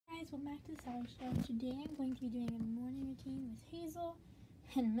welcome back to the Salary Show. Today I'm going to be doing a morning routine with Hazel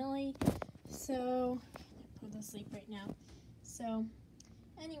and Millie. So, they're both asleep right now. So,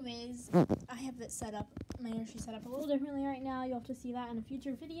 anyways, I have it set up, my nursery set up a little differently right now. You'll have to see that in a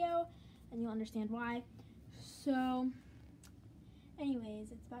future video, and you'll understand why. So,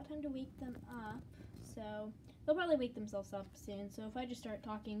 anyways, it's about time to wake them up. So, they'll probably wake themselves up soon. So, if I just start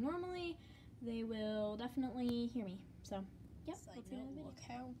talking normally, they will definitely hear me. So, yep. Look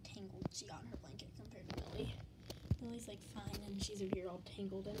how tangled she got in her blanket compared to Millie. Millie's like fine, and she's over here all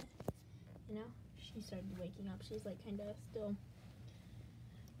tangled in it. You know, she started waking up. She's like kind of still.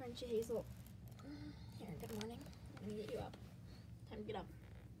 Aren't you, Hazel? Here, good morning. Let me get you up. Time to get up.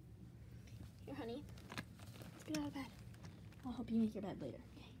 Here, honey. Let's get out of bed. I'll help you make your bed later.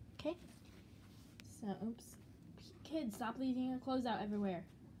 Okay? So, oops. Kids, stop leaving your clothes out everywhere.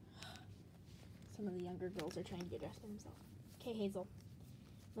 Some of the younger girls are trying to get dressed by themselves. Okay, Hazel.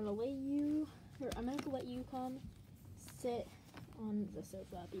 I'm gonna let you come sit on the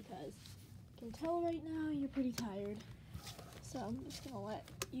sofa because I can tell right now you're pretty tired. So I'm just gonna let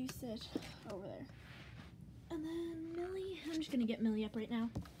you sit over there. And then Millie, I'm just gonna get Millie up right now.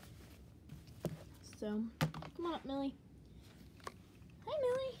 So come on up, Millie. Hi,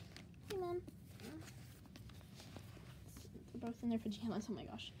 Millie. Hey, Mom. They're both in their pajamas. Oh my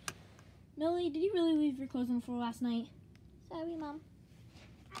gosh. Millie, did you really leave your clothes on the floor last night? Sorry, Mom.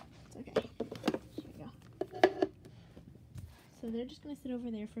 It's okay. Here we go. So they're just gonna sit over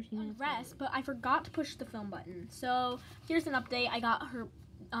there for a few minutes. Rest, but I forgot to push the film button. So here's an update. I got her.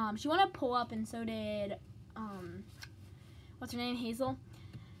 She wanted to pull up, and so did what's her name, Hazel.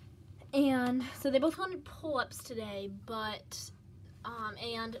 And so they both wanted pull-ups today, but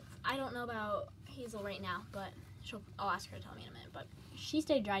and I don't know about Hazel right now, but I'll ask her to tell me in a minute. But she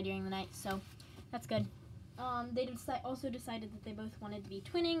stayed dry during the night, so that's good. They also decided that they both wanted to be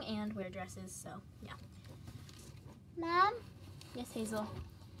twinning and wear dresses, so yeah. Mom? Yes, Hazel?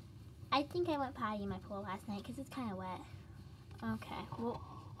 I think I went potty in my pool last night because it's kind of wet. Okay, well,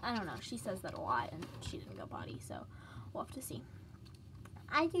 I don't know. She says that a lot, and she didn't go potty, so we'll have to see.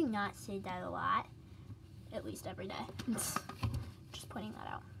 I do not say that a lot. At least every day. Just pointing that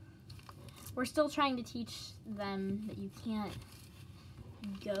out. We're still trying to teach them that you can't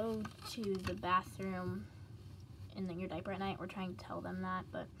go to the bathroom in your diaper at night. We're trying to tell them that,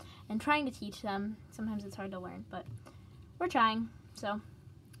 and trying to teach them. Sometimes it's hard to learn, but we're trying. So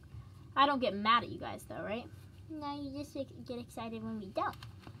I don't get mad at you guys though, right? No, you just get excited when we don't.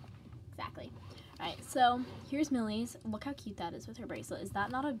 Exactly. All right, so here's Millie's. Look how cute that is with her bracelet. Is that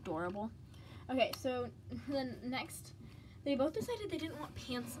not adorable? Okay, so then next, they both decided they didn't want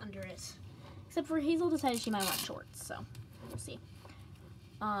pants under it, except for Hazel decided she might want shorts. So we'll see.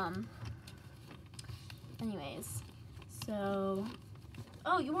 Anyways, so,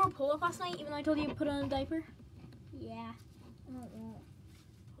 oh, you wore a pull-up last night, even though I told you to put on a diaper? Yeah. Oh,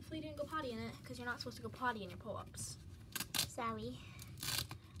 hopefully you didn't go potty in it, because you're not supposed to go potty in your pull-ups. Sorry.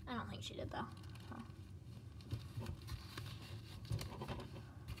 I don't think she did, though.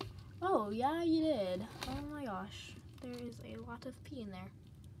 Oh, yeah, you did. Oh my gosh. There is a lot of pee in there.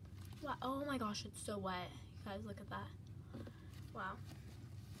 Wow. Oh my gosh, it's so wet. You guys, look at that. Wow.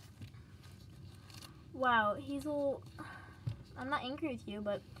 Wow, Hazel, I'm not angry with you,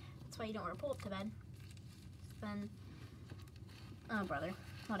 but that's why you don't wear a pull-up to bed. Then, oh brother,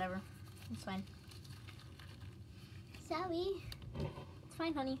 whatever, it's fine. Sorry. It's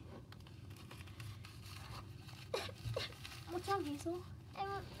fine, honey. What's wrong, Hazel? I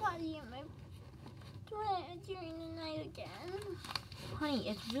went potty in my toilet during the night again. Honey,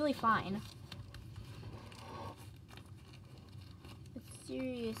 it's really fine. It's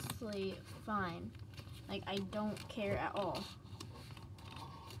seriously fine. Like, I don't care at all.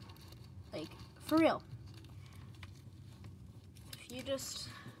 Like, for real. If you just,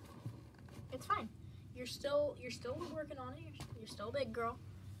 it's fine. You're still working on it. You're still a big girl.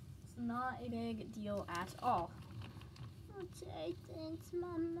 It's not a big deal at all. Okay, thanks,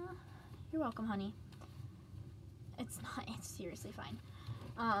 Mama. You're welcome, honey. It's seriously fine.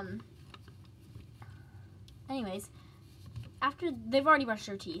 Anyways, after they've already brushed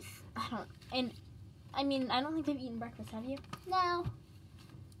their teeth. I don't think they've eaten breakfast, have you? No.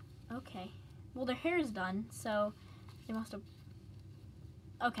 Okay. Well, their hair is done, so they must have...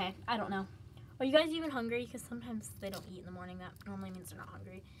 Okay, I don't know. Are you guys even hungry? Because sometimes they don't eat in the morning. That normally means they're not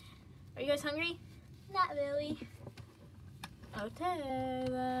hungry. Are you guys hungry? Not really. Okay,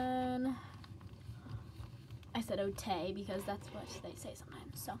 then. I said okay because that's what they say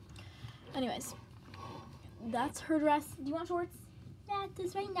sometimes. So, anyways, that's her dress. Do you want shorts? Yeah,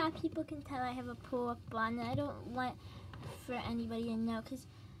 because right now people can tell I have a pull-up on, and I don't want for anybody to know, because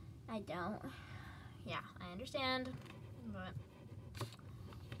I don't. Yeah, I understand, but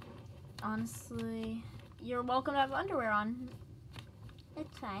honestly, you're welcome to have underwear on.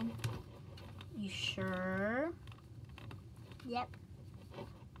 It's fine. You sure? Yep.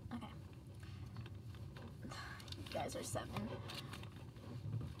 Okay. You guys are 7.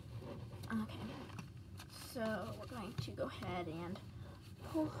 Okay. So we're going to go ahead and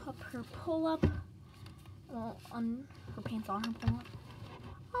pull up her pull-up. Well, on her pants on her pull-up.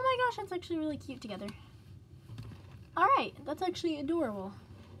 Oh my gosh, that's actually really cute together. Alright, that's actually adorable.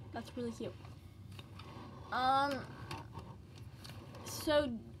 That's really cute. So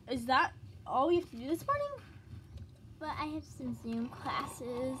is that all we have to do this morning? But I have some Zoom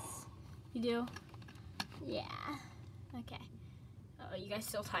classes. You do? Yeah. Okay. Oh, you guys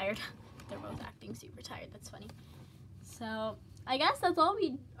still tired? They're both acting super tired. That's funny. So I guess that's all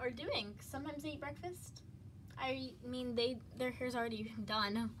we are doing. Sometimes they eat breakfast. I mean, their hair's already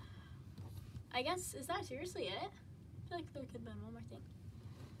done. I guess, is that seriously it? I feel like there could have been one more thing.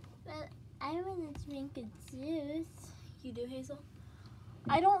 But I want to drink a juice. You do, Hazel?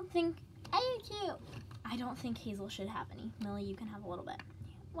 I don't think I do too. Hazel should have any. Millie, you can have a little bit.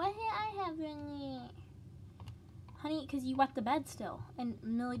 Why can't I have any? Honey, because you wet the bed still. And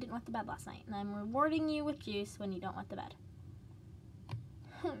Millie didn't wet the bed last night. And I'm rewarding you with juice when you don't wet the bed.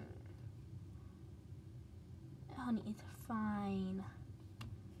 Honey, it's fine.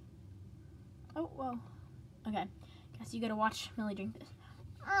 Oh, whoa. Okay. Guess you gotta watch Millie drink this.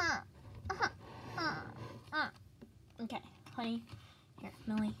 Okay, honey. Here,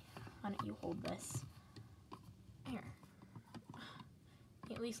 Millie, why don't you hold this? Here.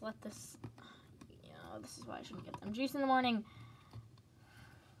 You at least let this... You know, this is why I shouldn't give them juice in the morning.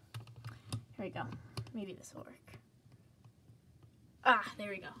 Here we go. Maybe this will work. Ah, there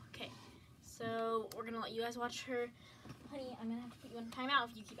we go. Okay. So, we're gonna let you guys watch her. Honey, I'm gonna have to put you in timeout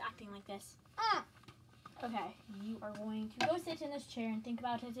if you keep acting like this. Okay, you are going to go sit in this chair and think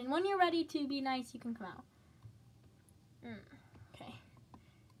about it. And when you're ready to be nice, you can come out. Okay.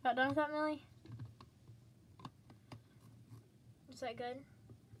 About done with that, Millie? Is that good?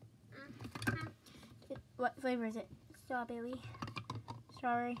 What flavor is it? Strawberry.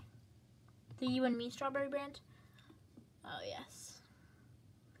 Strawberry. The You and Me strawberry brand? Oh, yes.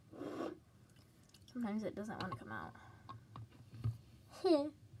 Sometimes it doesn't want to come out.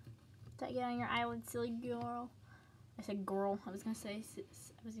 Did that get on your eyelid, silly girl? I said girl. I was gonna say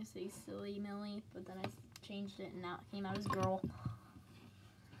silly Millie, but then I changed it and now it came out as girl.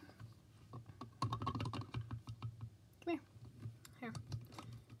 Come here. Here.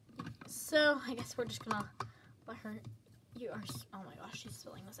 So I guess we're just gonna let her. Oh my gosh, she's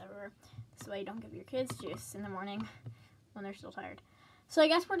spilling this everywhere. This way you don't give your kids juice in the morning when they're still tired. So I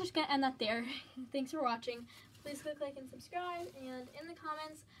guess we're just gonna end that there. Thanks for watching. Please click like and subscribe, and in the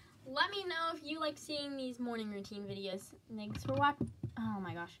comments, let me know if you like seeing these morning routine videos. Thanks for watching. Oh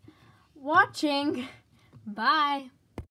my gosh. Watching. Bye.